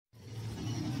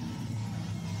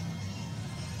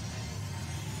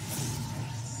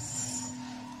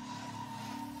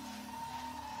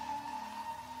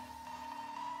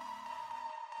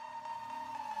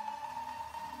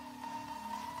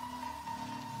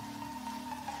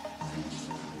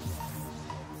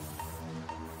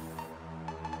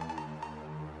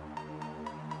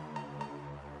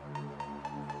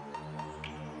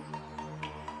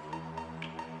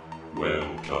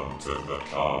Welcome to the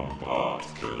Combot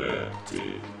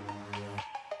Collective.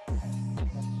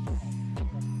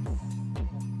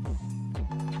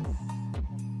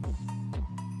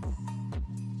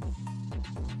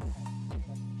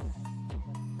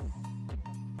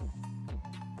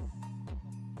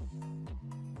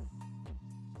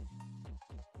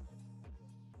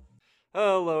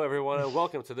 Hello everyone and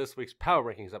welcome to this week's Power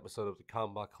Rankings episode of the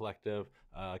Combot Collective,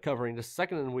 covering the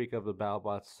second week of the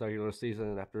BattleBots regular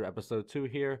season after episode 2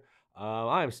 here.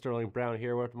 I am Sterling Brown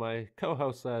here with my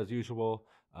co-hosts as usual,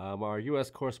 our US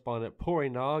correspondent Pory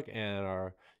and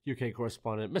our UK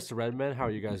correspondent Mr. Redman. How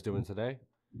are you guys doing today?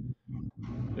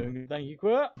 Doing good, thank you,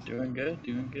 Quirt. Doing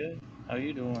good. How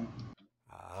you doing?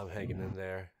 I'm hanging in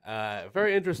there.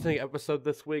 Very interesting episode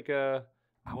this week.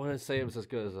 I wouldn't say it was as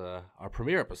good as our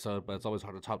premiere episode, but it's always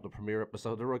hard to top the premiere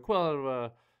episode. There were quite a lot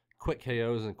of quick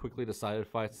KOs and quickly decided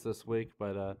fights this week,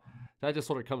 but that just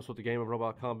sort of comes with the game of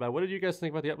robot combat. What did you guys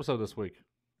think about the episode this week?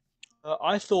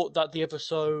 I thought that the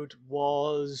episode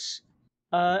was...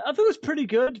 I thought it was pretty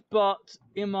good, but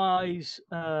in my eyes,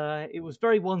 it was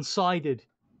very one-sided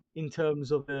in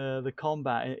terms of the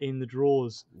combat in the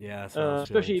draws. Yeah,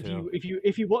 especially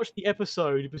if you watch the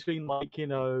episode between, like, you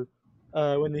know,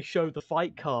 when they showed the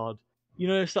fight card, you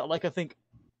notice that, like, I think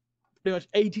pretty much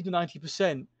 80 to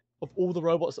 90% of all the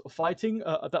robots that were fighting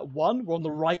that won were on the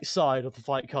right side of the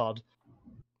fight card.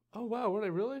 Oh wow, were they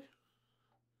really?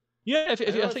 Yeah, I think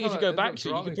if you go back to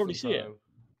it, you can probably see it.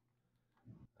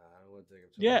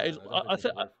 Yeah, I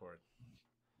think.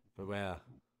 But yeah,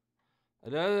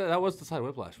 that was the side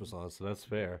Whiplash was on, so that's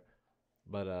fair.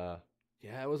 But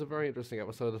yeah, it was a very interesting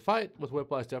episode. The fight with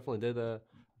Whiplash definitely did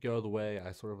go the way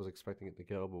I sort of was expecting it to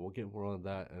go, but we'll get more on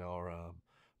that in our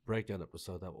breakdown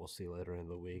episode that we'll see later in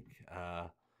the week.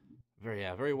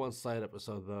 Very one-sided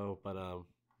episode though, but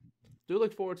do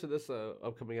look forward to this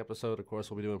upcoming episode. Of course,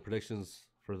 we'll be doing predictions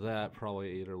for that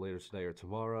probably either later today or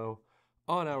tomorrow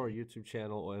on our YouTube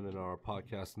channel and in our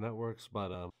podcast networks.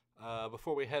 But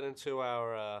before we head into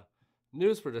our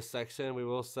news for this section, we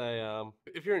will say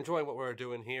if you're enjoying what we're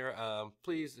doing here,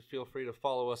 please feel free to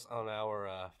follow us on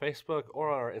our Facebook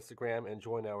or on our Instagram and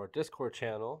join our Discord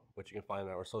channel, which you can find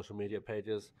on our social media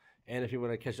pages. And if you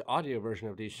want to catch the audio version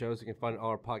of these shows, you can find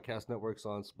our podcast networks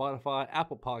on Spotify,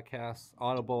 Apple Podcasts,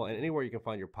 Audible, and anywhere you can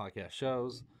find your podcast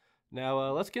shows.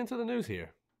 Now let's get into the news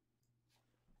here.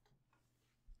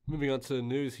 Moving on to the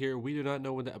news here, we do not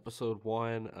know when the episode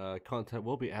 1 content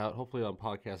will be out, hopefully on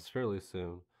podcasts fairly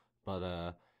soon. But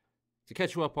to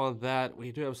catch you up on that,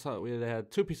 we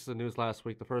had 2 pieces of news last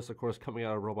week. The first, of course, coming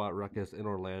out of Robot Ruckus in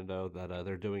Orlando, that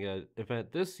they're doing an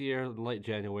event this year in late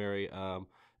January, a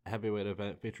heavyweight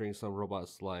event featuring some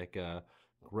robots like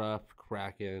Gruff,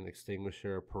 Kraken,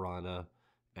 Extinguisher, Piranha,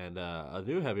 and a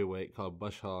new heavyweight called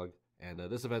Bushhog. And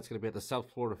this event's going to be at the South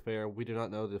Florida Fair. We do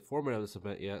not know the format of this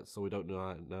event yet, so we don't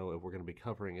know if we're going to be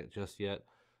covering it just yet.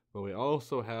 But we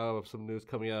also have some news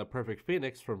coming out of Perfect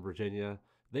Phoenix from Virginia.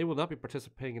 They will not be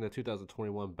participating in the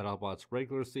 2021 BattleBots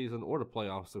regular season or the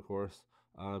playoffs, of course,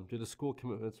 due to school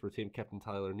commitments for Team Captain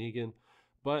Tyler Negan.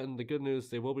 But in the good news,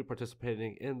 they will be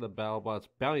participating in the BattleBots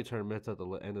bounty tournaments at the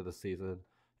end of the season.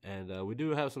 And we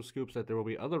do have some scoops that there will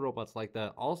be other robots like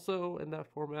that also in that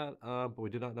format, but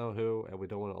we do not know who, and we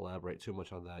don't want to elaborate too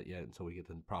much on that yet until we get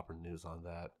the proper news on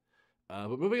that.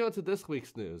 But moving on to this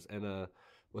week's news and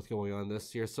what's going on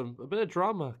this year, a bit of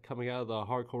drama coming out of the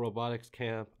Hardcore Robotics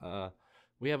camp.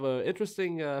 We have an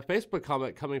interesting Facebook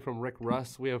comment coming from Rick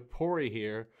Russ. We have Pory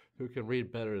here, who can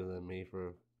read better than me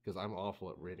because I'm awful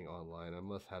at reading online. I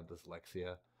must have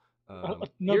dyslexia.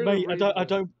 No, mate, I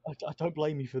don't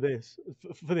blame you for this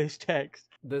text.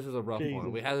 This is a rough Jesus.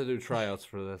 one. We had to do tryouts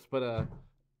for this, but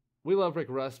we love Rick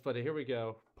Russ. But here we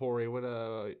go, Pory.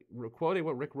 Quoting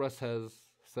what Rick Russ has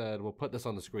said, we'll put this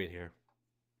on the screen here.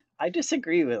 I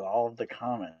disagree with all of the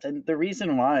comments, and the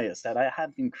reason why is that I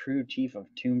have been crew chief of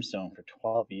Tombstone for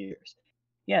 12 years.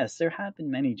 Yes, there have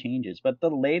been many changes, but the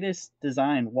latest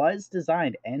design was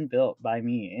designed and built by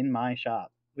me in my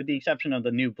shop, with the exception of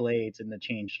the new blades and the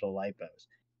change to lipos.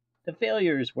 The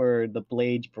failures were the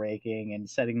blades breaking and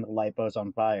setting the lipos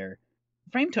on fire.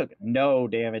 The frame took no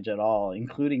damage at all,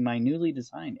 including my newly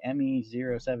designed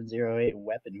ME0708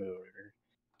 weapon motor.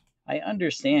 I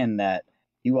understand that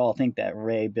you all think that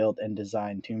Ray built and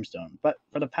designed Tombstone, but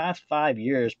for the past 5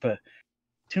 years,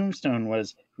 Tombstone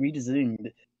was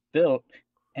redesigned, built,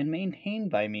 and maintained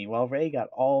by me, while Ray got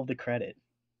all the credit.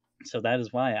 So that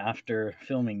is why, after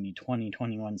filming the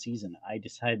 2021 season, I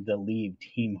decided to leave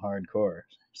Team Hardcore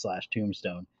 /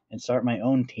 Tombstone and start my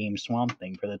own team, Swamp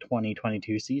Thing, for the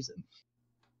 2022 season.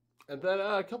 And then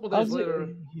a couple days later,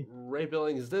 Ray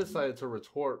Billings decided to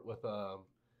retort with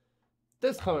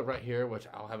this comment right here, which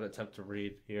I'll have an attempt to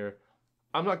read here.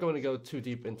 I'm not going to go too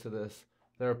deep into this.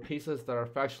 There are pieces that are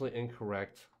factually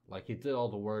incorrect, like he did all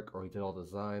the work or he did all the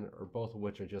design, or both of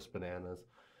which are just bananas.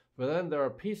 But then there are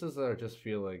pieces that are just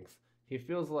feelings. He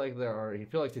feels like he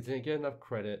didn't get enough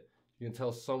credit. You can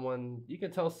tell someone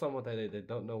that they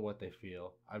don't know what they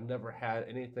feel. I've never had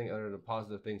anything other than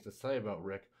positive things to say about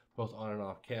Rick, both on and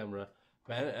off camera.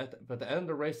 But at the end of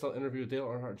the race, they'll interview Dale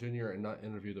Earnhardt Jr. and not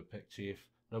interview the pick chief,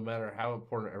 no matter how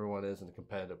important everyone is in the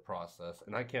competitive process.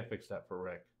 And I can't fix that for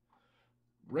Rick.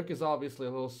 Rick is obviously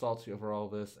a little salty over all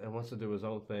this and wants to do his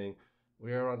own thing.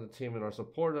 We on the team are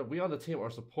supportive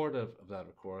of that,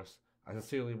 of course. I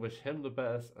sincerely wish him the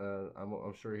best, and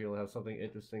I'm sure he'll have something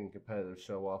interesting and competitive to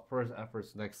show off for his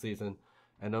efforts next season.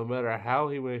 And no matter how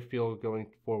he may feel going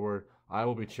forward, I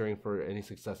will be cheering for any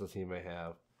successes he may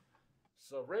have.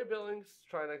 So Ray Billings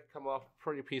trying to come off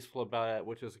pretty peaceful about it,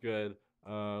 which is good.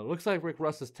 Looks like Rick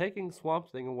Russ is taking Swamp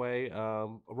Thing away, a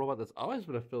robot that's always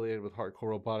been affiliated with Hardcore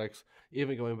Robotics,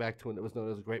 even going back to when it was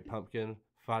known as Great Pumpkin,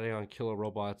 fighting on killer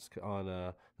robots on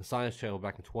the Science Channel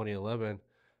back in 2011.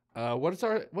 What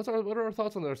are our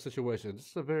thoughts on their situation? This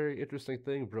is a very interesting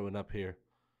thing brewing up here.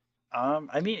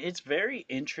 I mean, it's very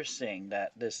interesting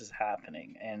that this is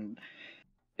happening, and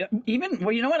you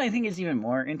know what I think is even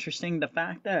more interesting? The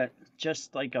fact that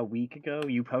just like a week ago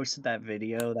you posted that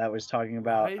video that was talking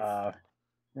about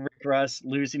Rick Russ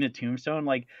losing a Tombstone.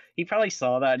 Like, he probably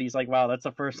saw that and he's like, wow, that's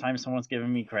the first time someone's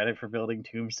given me credit for building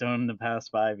Tombstone in the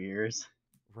past 5 years.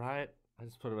 Right? I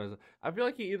just put him as I feel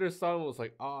like he either saw him and was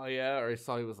like, oh yeah, or he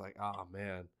saw he was like, oh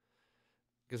man.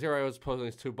 Because here I was posting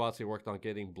these 2 bots he worked on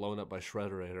getting blown up by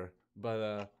Shredderator.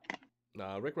 But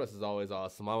Rick Russ is always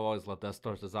awesome. I've always loved Death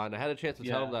Star's design. I had a chance to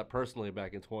tell him that personally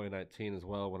back in 2019 as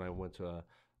well when I went to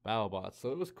BattleBots.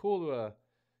 So it was cool to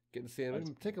get to see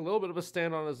him take a little bit of a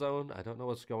stand on his own. I don't know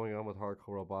what's going on with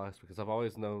Hardcore Robotics because I've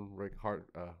always known Rick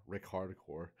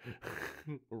Hardcore,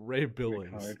 Ray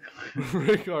Billings,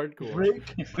 Rick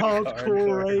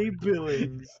Hardcore, Ray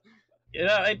Billings. You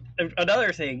know,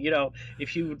 another thing, you know,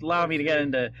 if you would allow me to get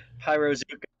into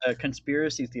Pyrozuka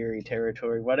conspiracy theory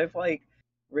territory, what if, like,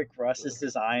 Rick Russ's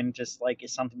design just, like,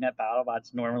 is something that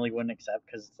BattleBots normally wouldn't accept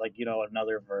because it's, like, you know,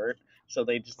 another vert, so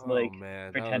they just,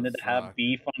 pretended to have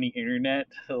beef on the internet,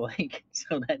 like,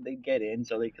 so that they'd get in,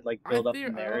 so they could, like, build up the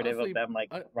narrative of them, like,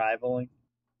 rivaling.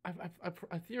 I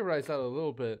theorized that a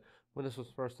little bit when this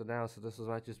was first announced that this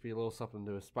might just be a little something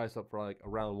to spice up for like a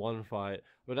round 1 fight.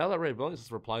 But now that Ray Billings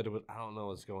has replied to it, I don't know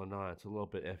what's going on. It's a little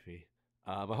bit iffy.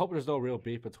 I hope there's no real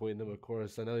beef between them, of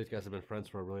course. I know these guys have been friends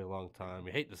for a really long time.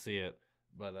 You hate to see it,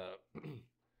 but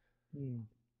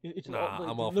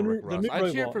I'm all for Rick Russ. I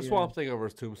cheered for Swamp Thing over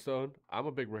his Tombstone. I'm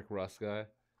a big Rick Russ guy.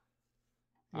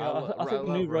 Yeah, I think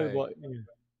the new robot.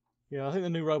 Yeah, I think the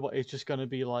new robot is just going to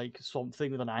be like Swamp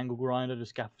Thing with an angle grinder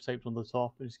just gaffer taped on the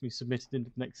top and it's going to be submitted into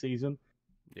the next season.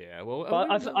 Yeah, well, but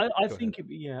I think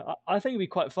it'd be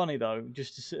quite funny though,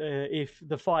 just to, if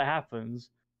the fight happens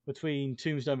between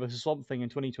Tombstone versus Swamp Thing in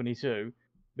 2022,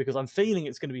 because I'm feeling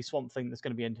it's going to be Swamp Thing that's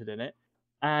going to be entered in it,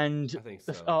 and I think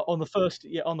so. on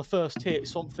the first hit,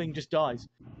 Swamp Thing just dies.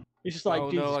 It's just like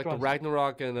Jesus like Christ. the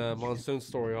Ragnarok and Monsoon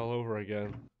story all over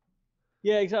again.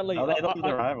 Yeah, exactly. Oh, they love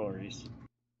the rivalries.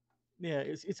 Yeah,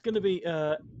 it's going to be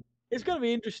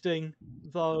interesting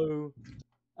though.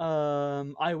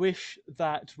 I wish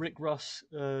that Rick Russ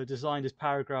designed his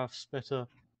paragraphs better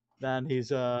than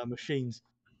his machines.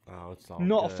 Oh, it's all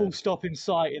not good. A full stop in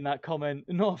sight in that comment.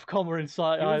 Not a comma in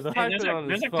sight either. Hey,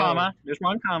 there's a comma. There's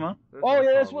one comma.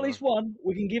 There's at least one.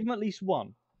 We can give him at least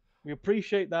one. We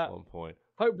appreciate that. 1 point.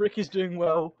 Hope Rick is doing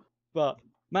well, but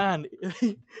man,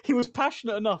 he was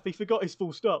passionate enough. He forgot his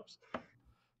full stops.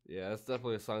 Yeah, that's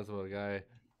definitely a sign of a guy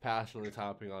passionately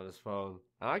typing on his phone.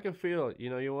 And I can feel it. You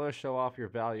know, you want to show off your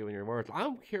value in your words.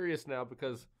 I'm curious now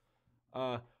because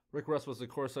Rick Russ was, of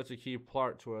course, such a key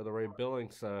part to the Ray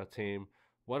Billings team.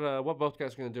 What both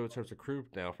guys are going to do in terms of crew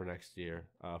now for next year,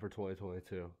 for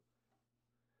 2022?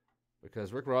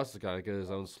 Because Rick Russ has got to get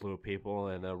his own slew of people,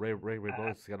 and Ray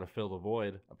Billings has got to fill the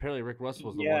void. Apparently, Rick Russ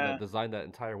was the one that designed that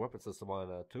entire weapon system on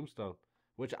Tombstone.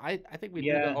 Which I think we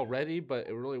knew that already, but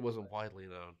it really wasn't widely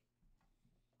known.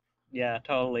 Yeah,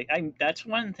 totally. That's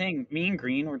one thing. Me and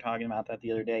Green were talking about that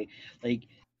the other day. Like,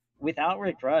 without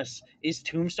Rick Russ, is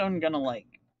Tombstone gonna like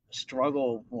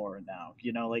struggle more now?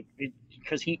 You know, like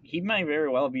because he might very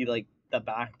well be like the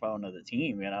backbone of the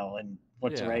team. You know, and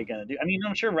what's Ray gonna do? I mean,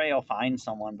 I'm sure Ray will find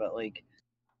someone, but like,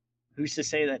 who's to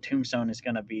say that Tombstone is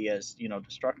gonna be as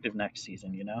destructive next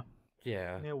season? You know.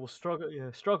 Yeah. Yeah, we'll struggle. Yeah,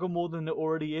 struggle more than it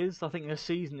already is. I think this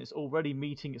season it's already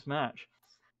meeting its match.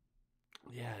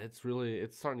 Yeah, it's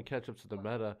starting to catch up to the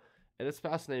meta, and it's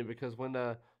fascinating because when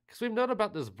Because we've known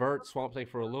about this Vert Swamp Thing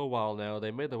for a little while now.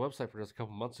 They made the website for just a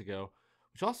couple months ago,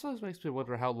 which also makes me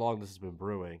wonder how long this has been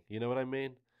brewing. You know what I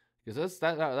mean? Because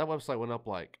that website went up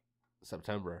like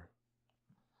September.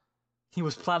 He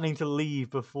was planning to leave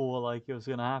before like it was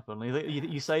going to happen.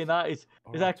 You saying that is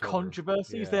there October.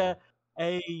 controversy? Yeah. Is there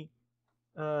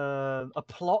a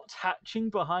plot hatching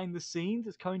behind the scenes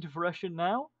that's coming to fruition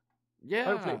now? Yeah.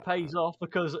 Hopefully it pays off,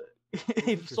 because if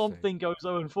interesting. something goes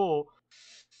 0-4,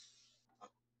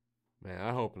 man,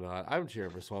 I hope not. I'm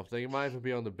cheering for Swamp Thing. It might even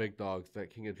be on the big dogs,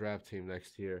 that King of Draft team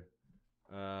next year.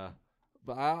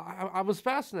 But I was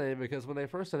fascinated because when they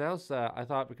first announced that, I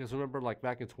thought, because remember, like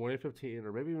back in 2015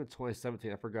 or maybe even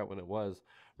 2017, I forgot when it was,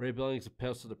 Ray Billings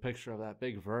posted a picture of that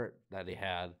big vert that he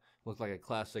had. Looked like a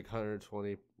classic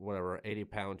 120, whatever,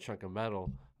 80-pound chunk of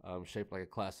metal, shaped like a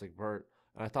classic vert.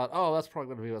 And I thought, oh, that's probably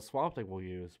going to be what Swamp Thing will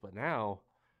use. But now,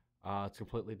 it's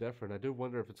completely different. I do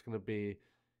wonder if it's going to be,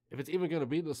 if it's even going to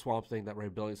be the Swamp Thing that Ray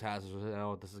Billings has, or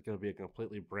now this is going to be a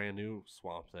completely brand new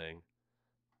Swamp Thing.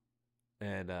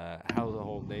 And how the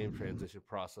whole name transition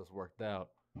process worked out.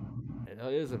 It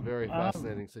is a very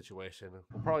fascinating situation.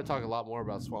 We'll probably talk a lot more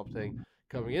about Swamp Thing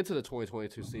coming into the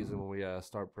 2022 season when we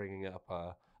start bringing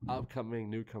up upcoming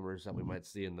newcomers that we might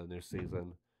see in the new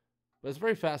season. But it's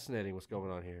very fascinating what's going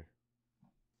on here.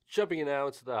 Jumping now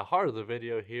into the heart of the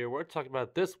video here, we're talking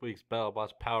about this week's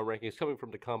BattleBots Power Rankings coming from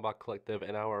the Combot Collective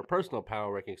and our personal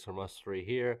Power Rankings from us three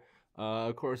here.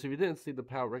 Of course, if you didn't see the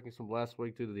Power Rankings from last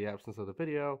week due to the absence of the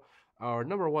video, our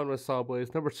number 1 was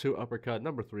Sawblaze, number 2 Uppercut,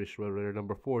 number 3 Shredder,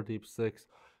 number 4 Deep 6,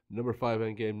 number 5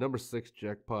 Endgame, number 6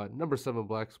 Jackpot, number 7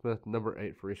 Blacksmith, number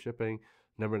 8 Free Shipping,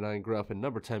 number 9 Gruff, and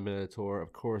number 10 Minotaur.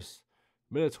 Of course,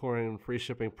 Minotaur and Free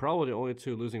Shipping, probably the only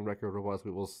 2 losing record robots we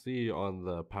will see on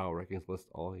the Power Rankings list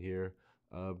all year.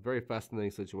 Very fascinating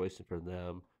situation for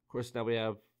them. Of course, now we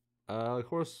have, a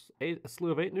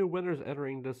slew of 8 new winners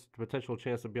entering this potential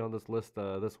chance to be on this list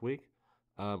this week.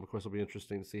 Of course, it'll be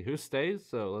interesting to see who stays,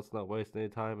 so let's not waste any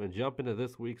time and jump into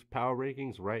this week's Power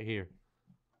Rankings right here.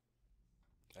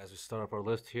 As we start off our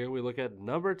list here, we look at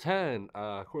number 10.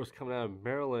 Of course, coming out of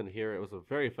Maryland here, it was a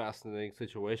very fascinating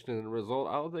situation, and the result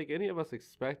I don't think any of us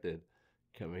expected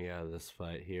coming out of this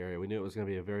fight here. We knew it was going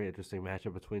to be a very interesting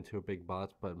matchup between 2 big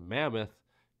bots, but Mammoth,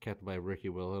 captained by Ricky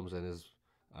Williams and his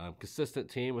consistent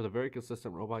team with a very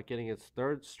consistent robot, getting its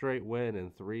 3rd straight win in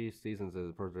 3 seasons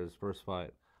for his first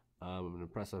fight. An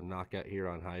impressive knockout here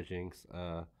on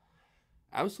Hijinks.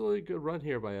 Absolutely good run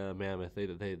here by Mammoth.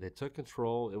 They took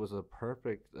control. It was a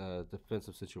perfect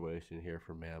defensive situation here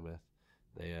for Mammoth.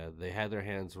 They had their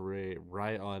hands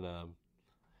right on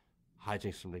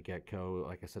Hijinks from the get-go.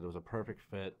 Like I said, it was a perfect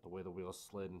fit. The way the wheels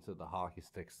slid into the hockey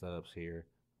stick setups here.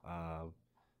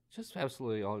 Just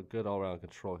absolutely good all-around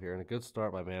control here, and a good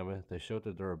start by Mammoth. They showed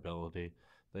their durability.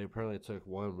 They apparently took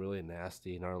one really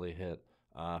nasty, gnarly hit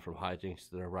from Hijinks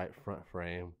to their right front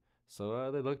frame.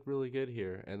 So they looked really good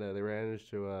here, and they managed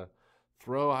to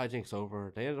throw Hijinks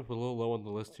over. They ended up a little low on the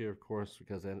list here, of course,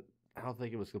 because I don't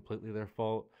think it was completely their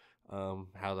fault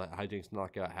how that Hijinks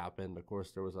knockout happened. Of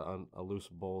course, there was a loose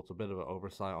bolt, a bit of an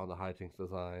oversight on the Hijinks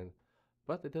design,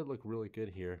 but they did look really good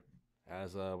here.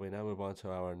 As we now move on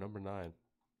to our number 9.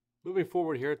 Moving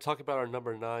forward here, talk about our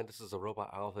number 9. This is a robot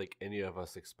I don't think any of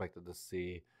us expected to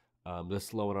see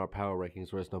this low in our power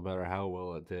rankings, whereas no matter how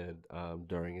well it did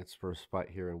during its first fight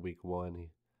here in week 1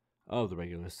 of the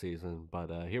regular season. But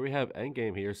here we have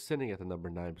Endgame here sitting at the number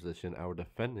 9 position, our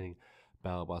defending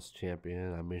BattleBots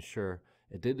champion. I mean, sure,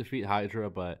 it did defeat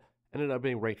Hydra, but ended up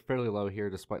being ranked fairly low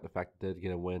here, despite the fact it did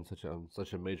get a win,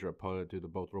 such a major opponent due to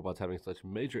both robots having such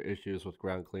major issues with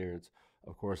ground clearance.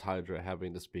 Of course, Hydra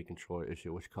having the speed controller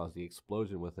issue, which caused the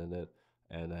explosion within it,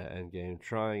 and Endgame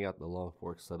trying out the long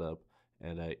fork setup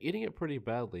and eating it pretty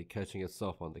badly, catching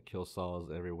itself on the kill saws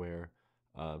everywhere,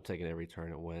 taking every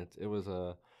turn it went. It was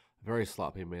a very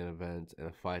sloppy main event and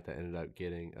a fight that ended up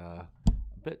getting a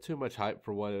bit too much hype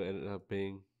for what it ended up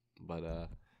being, but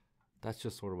that's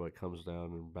just sort of what comes down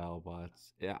in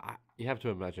BattleBots. Yeah, you have to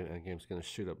imagine Endgame's going to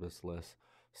shoot up this list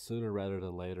sooner rather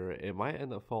than later. It might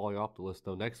end up falling off the list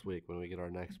though next week when we get our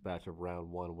next batch of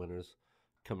round 1 winners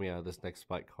coming out of this next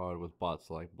fight card with bots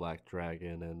like Black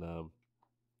Dragon and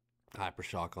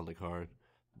Hypershock on the card.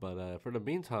 But for the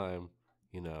meantime,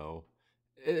 you know,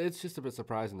 it's just a bit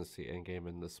surprising to see Endgame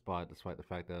in this spot, despite the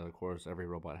fact that, of course, every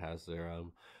robot has their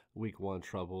week 1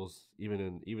 troubles.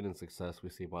 Even in success, we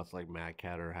see bots like Mad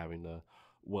Catter having to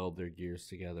weld their gears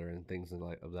together and things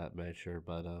of that nature.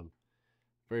 But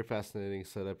very fascinating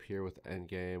setup here with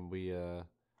Endgame. We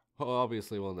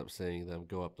obviously will end up seeing them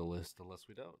go up the list unless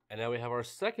we don't. And now we have our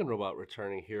second robot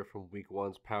returning here from week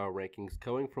 1's power rankings,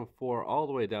 going from 4 all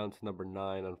the way down to number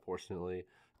 9, unfortunately.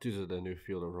 due to the new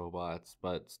field of robots,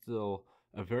 but still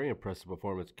a very impressive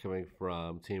performance coming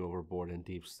from Team Overboard and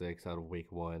Deep Six out of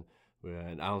week 1.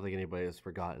 And I don't think anybody has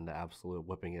forgotten the absolute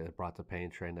whipping it brought to Pain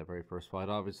Train that very first fight.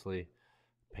 Obviously,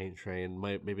 Pain Train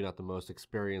maybe not the most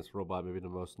experienced robot, maybe the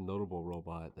most notable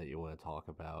robot that you want to talk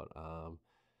about,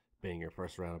 being your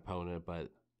first round opponent, but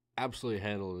absolutely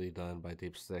handily done by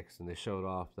Deep Six, and they showed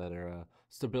off that their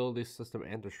stability system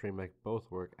and their stream mech both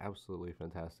work absolutely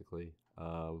fantastically.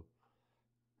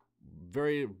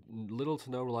 Very little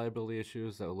to no reliability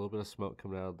issues. A little bit of smoke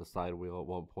coming out of the side wheel at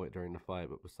one point during the fight,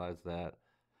 but besides that,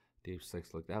 Deep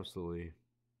Six looked absolutely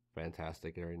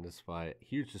fantastic during this fight.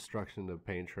 Huge destruction of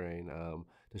Pain Train.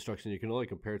 Destruction you can only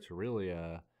compare to really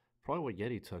probably what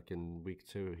Yeti took in week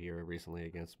 2 here recently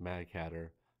against Mad Catter.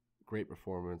 Great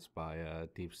performance by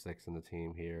Deep Six and the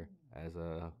team here. As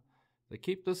they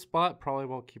keep this spot, probably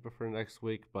won't keep it for next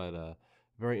week, but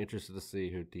very interested to see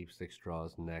who Deep Six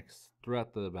draws next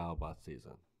throughout the BattleBot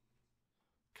season.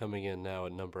 Coming in now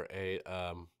at number 8,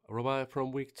 a robot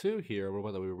from week 2 here, a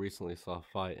robot that we recently saw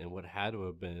fight in what had to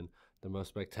have been the most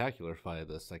spectacular fight of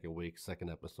the second week,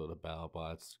 second episode of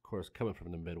BattleBots. Of course, coming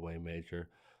from the Midway Major,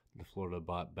 the Florida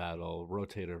Bot Battle,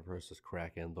 Rotator versus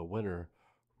Kraken, the winner,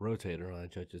 Rotator on a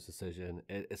judge's decision.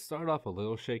 It started off a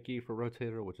little shaky for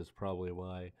Rotator, which is probably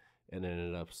why it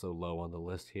ended up so low on the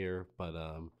list here, but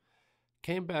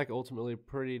came back ultimately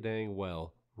pretty dang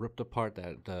well. Ripped apart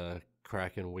that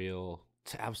Kraken wheel,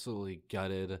 absolutely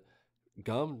gutted.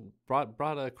 Brought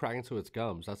a Kraken to its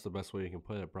gums. That's the best way you can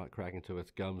put it. Brought Kraken to its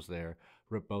gums there.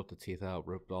 Ripped both the teeth out.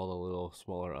 Ripped all the little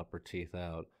smaller upper teeth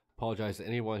out. Apologize to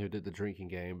anyone who did the drinking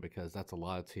game because that's a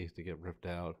lot of teeth to get ripped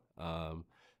out.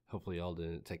 Hopefully y'all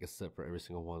didn't take a sip for every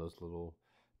single one of those little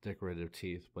decorative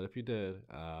teeth. But if you did,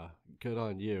 good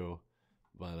on you.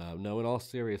 But no, in all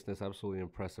seriousness, absolutely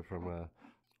impressive from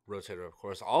Rotator, of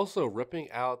course. Also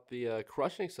ripping out the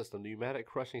crushing system, the pneumatic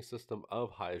crushing system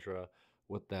of Hydra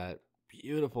with that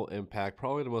beautiful impact.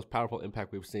 Probably the most powerful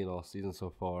impact we've seen all season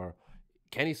so far.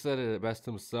 Kenny said it best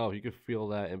himself. You could feel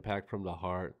that impact from the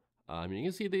heart. You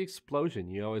can see the explosion.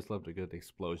 You always love a good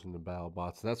explosion in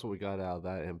BattleBots, and that's what we got out of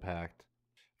that impact.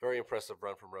 Very impressive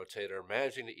run from Rotator,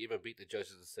 managing to even beat the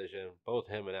judge's decision. Both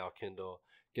him and Al Kindle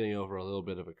getting over a little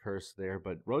bit of a curse there.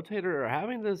 But Rotator are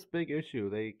having this big issue.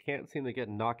 They can't seem to get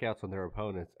knockouts on their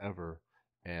opponents ever.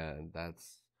 And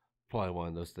that's probably one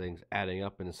of those things adding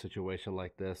up in a situation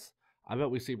like this. I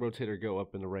bet we see Rotator go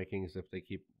up in the rankings if they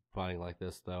keep fighting like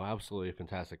this, though. Absolutely a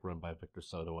fantastic run by Victor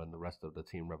Soto and the rest of the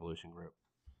Team Revolution group.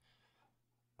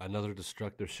 Another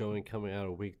destructive showing coming out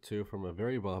of week 2 from a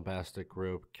very bombastic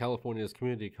group, California's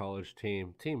community college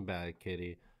team, Team Bad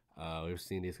Kitty. We've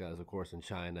seen these guys, of course, in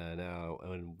China now,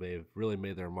 and they've really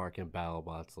made their mark in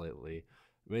BattleBots lately.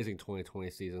 Amazing 2020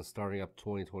 season, starting up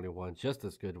 2021, just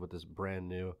as good with this brand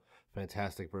new,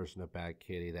 fantastic version of Bad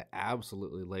Kitty that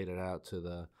absolutely laid it out to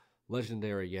the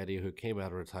legendary Yeti who came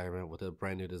out of retirement with a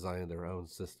brand new design of their own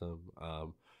system.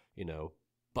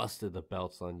 Busted the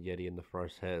belts on Yeti in the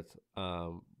first hit.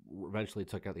 Eventually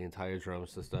took out the entire drum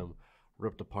system,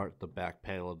 ripped apart the back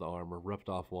panel of the armor, ripped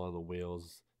off one of the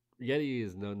wheels. Yeti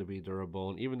is known to be durable,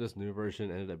 and even this new version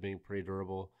ended up being pretty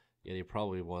durable. Yeti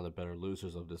probably one of the better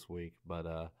losers of this week,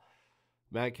 but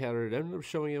Mad Catter ended up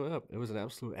showing him up. It was an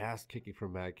absolute ass kicking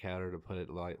from Mad Catter, to put it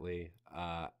lightly,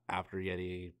 after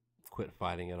Yeti quit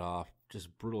fighting it off.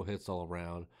 Just brutal hits all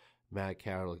around. Mad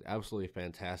Catter looked absolutely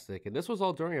fantastic, and this was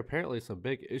all during apparently some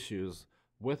big issues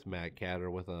with Mad Catter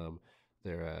with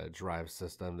their drive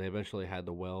system. They eventually had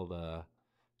to weld a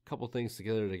couple things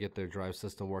together to get their drive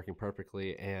system working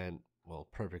perfectly, and well,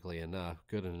 perfectly enough,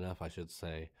 good enough, I should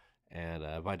say. And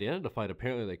by the end of the fight,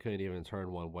 apparently they couldn't even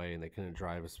turn one way, and they couldn't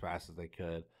drive as fast as they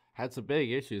could. Had some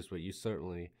big issues, but you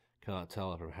certainly cannot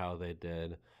tell from how they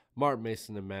did. Mark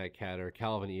Mason and Mad Catter,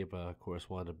 Calvin Eba, of course,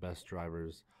 one of the best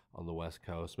drivers on the West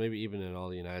Coast, maybe even in all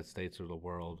the United States or the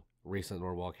world. Recent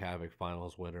Norwalk Havoc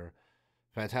finals winner.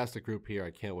 Fantastic group here.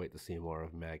 I can't wait to see more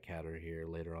of Mad Catter here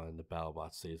later on in the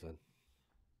BattleBots season.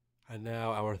 And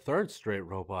now our third straight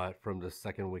robot from the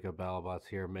second week of BattleBots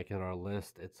here making our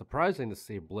list. It's surprising to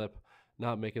see Blip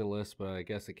not making a list, but I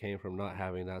guess it came from not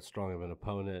having that strong of an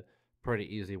opponent.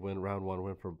 Pretty easy win, round 1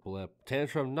 win for Blip.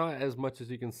 Tantrum, not as much as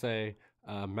you can say.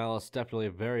 Malice, definitely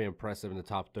very impressive in the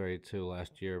top 32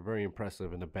 last year. Very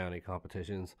impressive in the bounty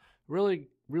competitions. Really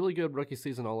good rookie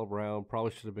season all around.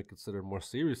 Probably should have been considered more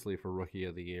seriously for Rookie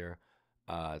of the Year.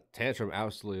 Tantrum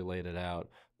absolutely laid it out.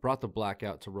 Brought the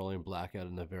blackout to rolling blackout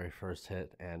in the very first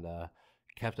hit, and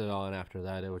kept it on after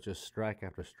that. It was just strike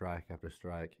after strike after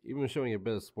strike. Even showing a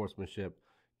bit of sportsmanship,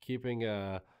 keeping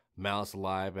Malice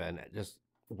alive and just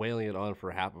wailing it on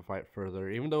for half a fight further.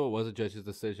 Even though it was a judge's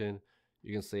decision,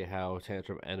 You can see how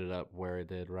Tantrum ended up where it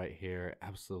did right here.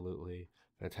 Absolutely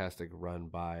fantastic run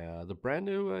by the brand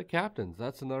new captains.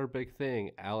 That's another big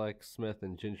thing. Alex Smith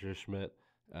and Ginger Schmidt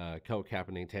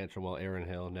co-captaining Tantrum, while Aaron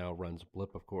Hill now runs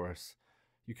Blip, of course.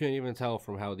 You couldn't even tell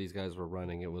from how these guys were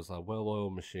running. It was a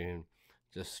well-oiled machine.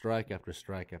 Just strike after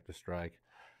strike after strike.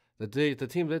 The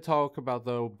team did talk about,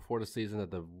 though, before the season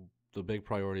that the big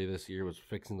priority this year was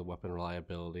fixing the weapon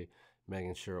reliability,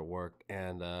 making sure it worked.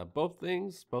 And both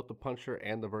things, both the puncher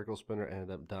and the vertical spinner, ended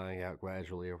up dying out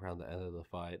gradually around the end of the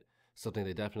fight. Something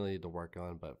they definitely need to work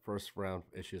on, but first round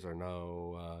issues are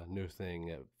no new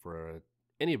thing for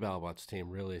any BattleBots team,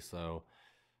 really. So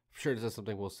I'm sure this is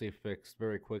something we'll see fixed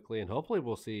very quickly, and hopefully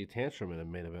we'll see Tantrum in a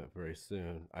main event very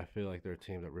soon. I feel like they're a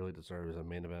team that really deserves a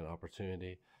main event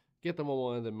opportunity. Get them on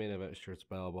one of the main event shirts,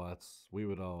 BattleBots. We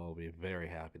would all be very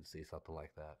happy to see something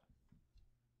like that.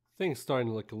 Things starting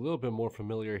to look a little bit more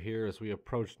familiar here as we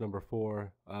approach number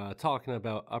 4. Talking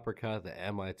about Uppercut, the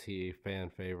MIT fan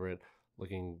favorite,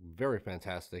 looking very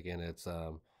fantastic in its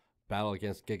battle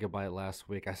against Gigabyte last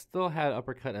week. I still had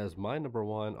Uppercut as my number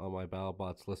 1 on my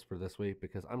BattleBots list for this week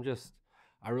because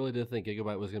I really did think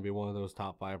Gigabyte was going to be one of those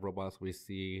top 5 robots we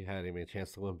see having a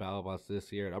chance to win BattleBots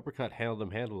this year, and Uppercut handled them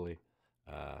handily.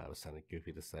 It was kind of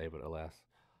goofy to say, but alas.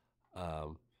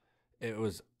 It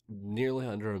was nearly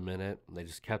under a minute. They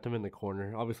just kept him in the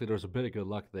corner. Obviously, there was a bit of good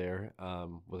luck there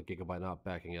with Gigabyte not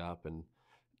backing up and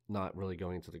not really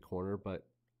going to the corner, but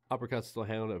Uppercut still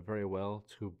handled it very well.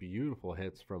 2 beautiful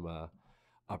hits from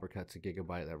Uppercut to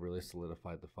Gigabyte that really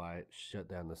solidified the fight, shut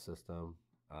down the system.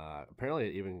 Apparently,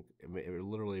 it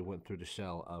literally went through the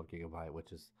shell of Gigabyte,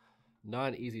 which is not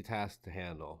an easy task to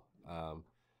handle.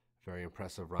 Very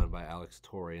impressive run by Alex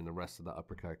Tory and the rest of the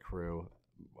Uppercut crew.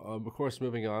 Of course,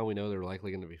 moving on, we know they're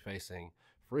likely going to be facing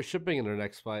free shipping in their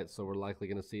next fight, so we're likely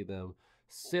going to see them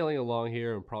sailing along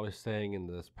here and probably staying in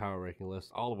this power ranking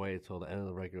list all the way until the end of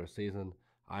the regular season.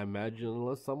 I imagine,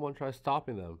 unless someone tries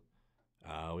stopping them.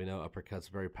 We know Uppercut's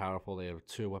very powerful. They have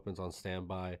 2 weapons on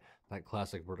standby. That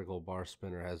classic vertical bar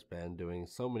spinner has been doing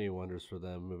so many wonders for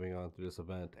them moving on through this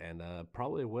event, and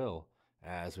probably will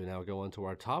as we now go into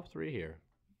our top 3 here.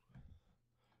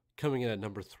 Coming in at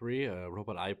number 3, a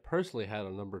robot I personally had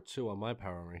on number 2 on my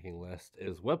power ranking list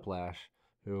is Whiplash,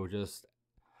 who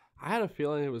I had a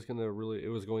feeling it was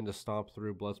going to stomp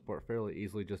through Bloodsport fairly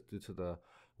easily just due to the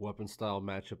weapon style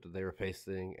matchup that they were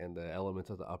facing and the elements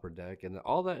of the upper deck, and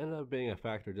all that ended up being a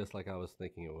factor just like I was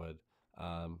thinking it would.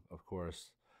 Of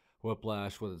course,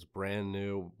 Whiplash with its brand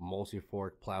new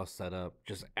multi-fork plow setup,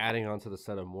 just adding onto the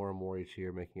setup more and more each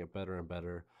year, making it better and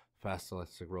better. Fast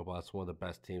Electric Robots, one of the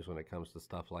best teams when it comes to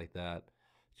stuff like that.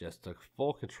 Just took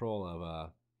full control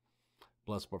of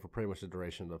Bloodsport for pretty much the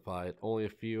duration of the fight. Only a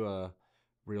few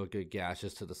real good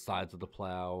gashes to the sides of the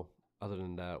plow. Other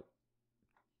than that,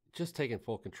 just taking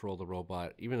full control of the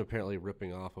robot, even apparently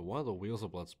ripping off of one of the wheels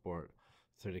of Bloodsport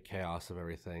through the chaos of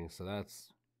everything. So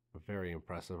that's very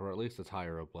impressive, or at least a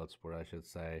tire of Bloodsport, I should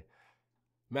say.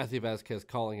 Matthew Vasquez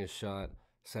calling his shot,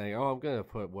 saying, I'm going to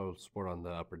put Bloodsport on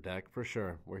the upper deck for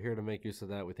sure. We're here to make use of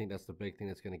that. We think that's the big thing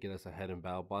that's going to get us ahead in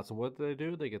BattleBots. And what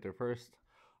do? They get their first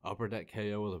upper deck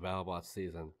KO of the BattleBots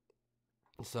season.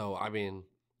 So, I mean,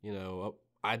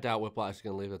 I doubt Whiplash is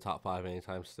going to leave the top 5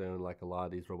 anytime soon, like a lot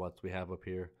of these robots we have up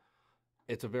here.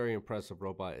 It's a very impressive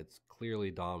robot. It's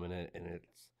clearly dominant, and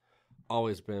it's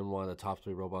always been one of the top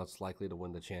 3 robots likely to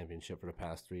win the championship for the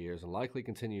past 3 years, and likely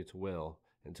continue to will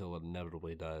until it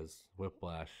inevitably does.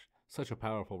 Whiplash, such a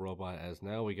powerful robot, as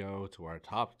now we go to our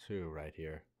top 2 right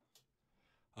here.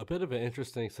 A bit of an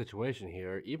interesting situation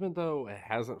here, even though it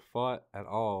hasn't fought at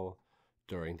all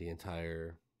during the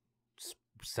entire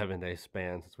 7-day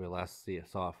span since we last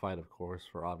saw it fight, of course,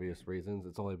 for obvious reasons.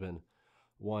 It's only been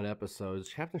 1 episode.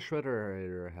 Captain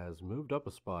Shredder has moved up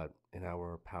a spot in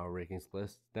our power rankings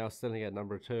list, now sitting at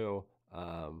number 2.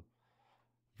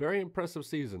 Very impressive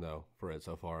season, though, for it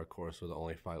so far, of course, with the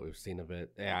only fight we've seen of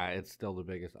it. Yeah, it's still the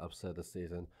biggest upset this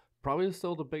season. Probably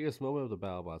still the biggest moment of the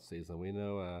BattleBots season. We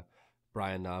know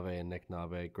Brian Nave and Nick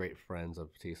Nave, great friends of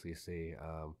TCC.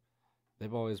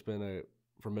 They've always been a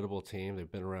formidable team.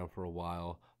 They've been around for a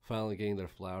while, finally getting their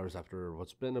flowers after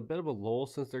what's been a bit of a lull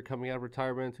since they're coming out of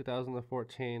retirement in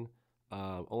 2014.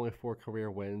 Only 4 career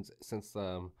wins since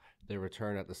they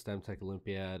returned at the STEMTech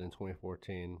Olympiad in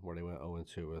 2014, where they went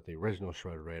 0-2 with the original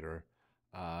Shredder Raider.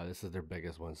 This is their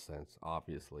biggest one since,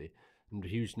 obviously. And a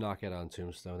huge knockout on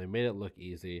Tombstone. They made it look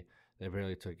easy. They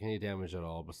barely took any damage at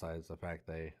all, besides the fact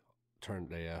they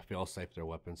fail-safed their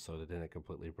weapons so they didn't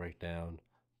completely break down.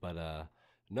 But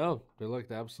no, they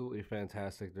looked absolutely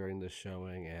fantastic during this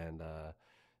showing, and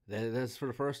That's for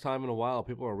the first time in a while.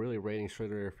 People are really rating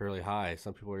Shredder fairly high.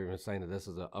 Some people are even saying that this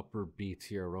is an upper B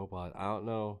tier robot. I don't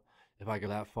know if I go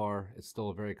that far. It's still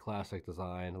a very classic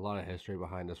design. A lot of history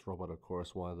behind this robot, of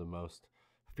course. One of the most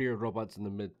feared robots in the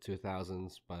mid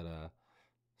 2000s, but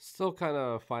still kind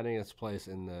of finding its place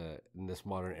in this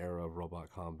modern era of robot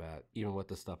combat, even with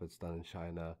the stuff it's done in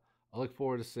China. I look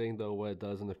forward to seeing though what it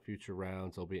does in the future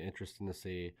rounds. It'll be interesting to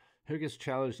see who gets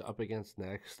challenged up against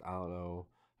next. I don't know.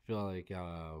 I feel like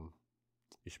you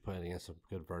should put it against a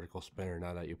good vertical spinner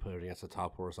now that you put it against a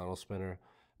top horizontal spinner.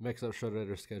 Mix up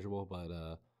Shredder's schedule,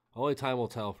 but only time will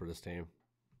tell for this team.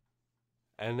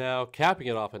 And now, capping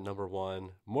it off at number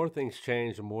 1, more things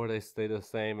change and more they stay the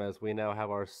same, as we now have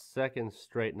our second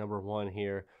straight number 1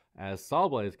 here, as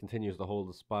Sawblaze continues to hold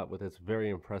the spot with its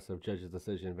very impressive judge's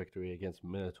decision victory against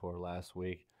Minotaur last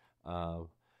week.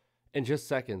 In just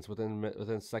seconds,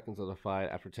 within seconds of the fight,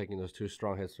 after taking those 2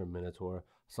 strong hits from Minotaur,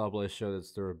 Sawblaze showed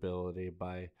its durability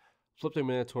by flipping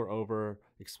Minotaur over,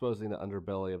 exposing the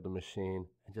underbelly of the machine,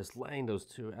 and just laying those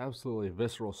 2 absolutely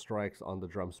visceral strikes on the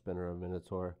drum spinner of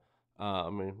Minotaur.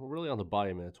 I mean, really on the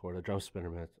body Minotaur, the drum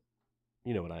spinner Minotaur.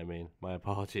 You know what I mean. My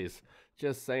apologies.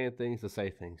 Just saying things to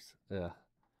say things. Ugh.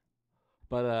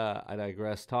 But I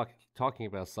digress. Talking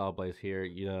about Sawblaze here,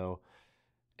 you know,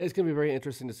 it's going to be very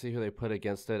interesting to see who they put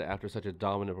against it after such a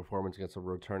dominant performance against a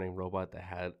returning robot that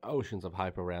had oceans of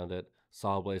hype around it.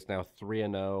 Sawblaze now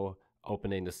 3-0,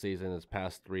 opening the season, its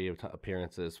past 3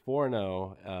 appearances,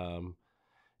 4-0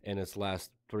 in its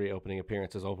last 3 opening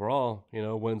appearances overall. You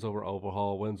know, wins over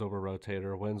Overhaul, wins over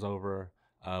Rotator, wins over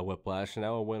Whiplash, and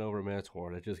now a win over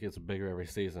Minotaur. It just gets bigger every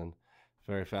season.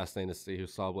 Very fascinating to see who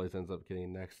Sawblaze ends up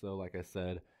getting next, though. Like I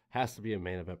said, has to be a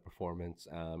main event performance,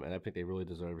 and I think they really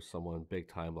deserve someone big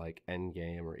time like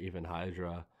Endgame or even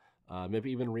Hydra.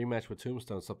 Maybe even a rematch with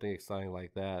Tombstone, something exciting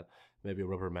like that. Maybe a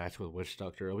rubber match with Witch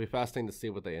Doctor. It'll be fascinating to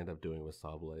see what they end up doing with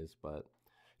Sawblaze, but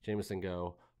Jameson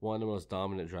Go, one of the most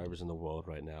dominant drivers in the world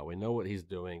right now. We know what he's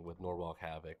doing with Norwalk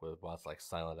Havoc, with bots like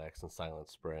Silent X and Silent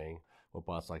Spring, with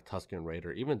bots like Tuscan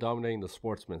Raider, even dominating the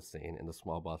sportsman scene in the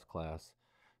small bots class.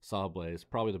 Sawblaze,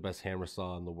 probably the best hammer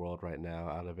saw in the world right now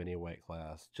out of any weight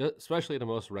class, especially the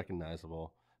most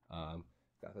recognizable.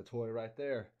 Got the toy right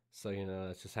there, so you know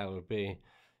that's just how it would be.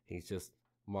 He's just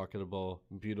marketable,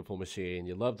 beautiful machine.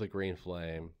 You love the green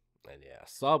flame. And yeah,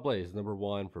 Sawblaze number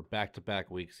 1 for back-to-back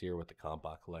weeks here with the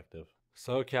Combot Collective.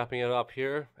 So capping it up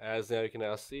here, as you can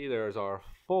now see, there's our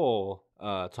full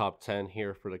top 10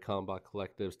 here for the Combot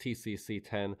Collective's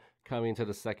TCC10 coming into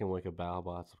the second week of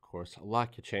BattleBots. Of course, a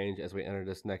lot could change as we enter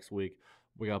this next week.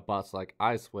 We got bots like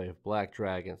Icewave, Black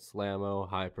Dragon, Slammo,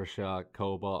 Hypershock,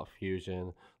 Cobalt,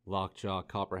 Fusion, Lockjaw,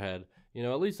 Copperhead. You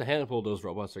know, at least a handful of those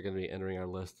robots are going to be entering our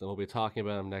list, and we'll be talking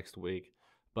about them next week.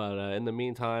 But in the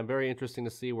meantime, very interesting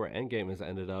to see where Endgame has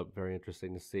ended up. Very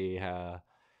interesting to see how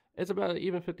it's about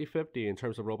even 50-50 in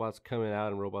terms of robots coming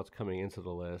out and robots coming into the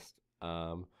list.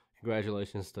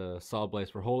 Congratulations to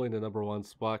Sawblaze for holding the number 1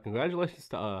 spot. Congratulations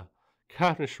to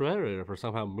Captain Shredder for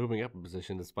somehow moving up a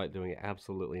position despite doing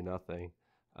absolutely nothing.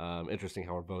 Interesting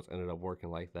how our votes ended up working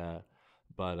like that.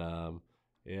 But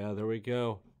yeah, there we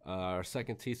go. Our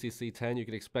second TCC10. You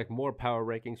can expect more power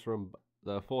rankings from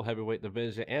the full heavyweight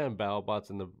division and BattleBots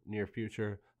in the near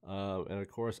future. And of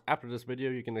course, after this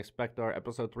video, you can expect our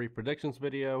episode 3 predictions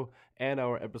video and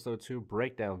our episode 2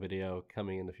 breakdown video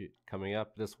coming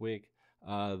up this week.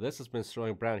 This has been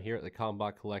Sterling Brown here at the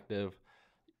Combot Collective.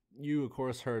 You, of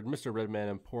course, heard Mr. Redman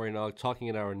and Pory talking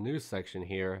in our news section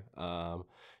here.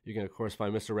 You can, of course,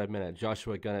 find Mr. Redman at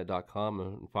joshuagunnet.com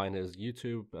and find his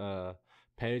YouTube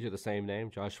page of the same name,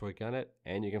 Joshua Gunnet.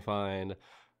 And you can find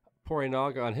Pory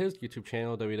on his YouTube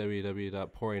channel,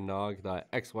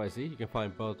 www.porynog.xyz. You can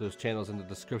find both those channels in the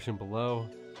description below.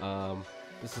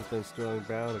 This has been Sterling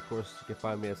Brown. Of course, you can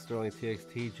find me at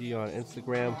SterlingTXTG on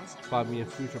Instagram. Find me in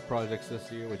future projects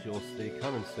this year, which you'll see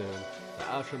coming soon. The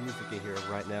outro music you hear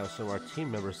right now is from our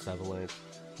team member, Sevalanche.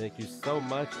 Thank you so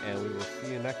much, and we will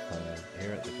see you next time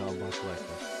here at the Combot Collective.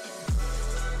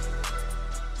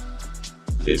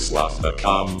 This was the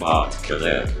Combot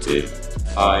Collective.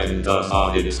 Find us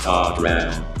on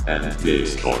Instagram and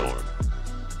Discord.